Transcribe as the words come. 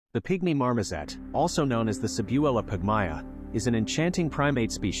The pygmy marmoset, also known as the Cebuella pygmaya, is an enchanting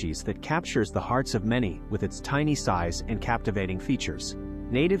primate species that captures the hearts of many with its tiny size and captivating features.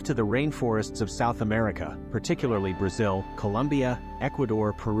 Native to the rainforests of South America, particularly Brazil, Colombia,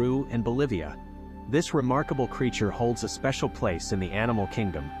 Ecuador, Peru, and Bolivia, this remarkable creature holds a special place in the animal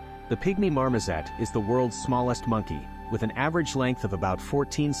kingdom. The pygmy marmoset is the world's smallest monkey, with an average length of about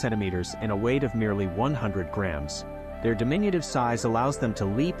 14 centimeters and a weight of merely 100 grams. Their diminutive size allows them to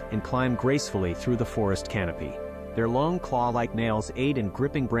leap and climb gracefully through the forest canopy. Their long claw-like nails aid in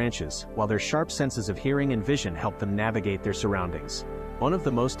gripping branches, while their sharp senses of hearing and vision help them navigate their surroundings. One of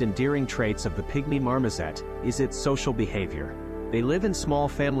the most endearing traits of the pygmy marmoset is its social behavior. They live in small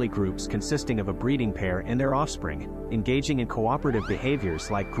family groups consisting of a breeding pair and their offspring, engaging in cooperative behaviors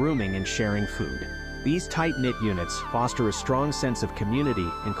like grooming and sharing food. These tight-knit units foster a strong sense of community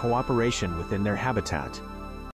and cooperation within their habitat.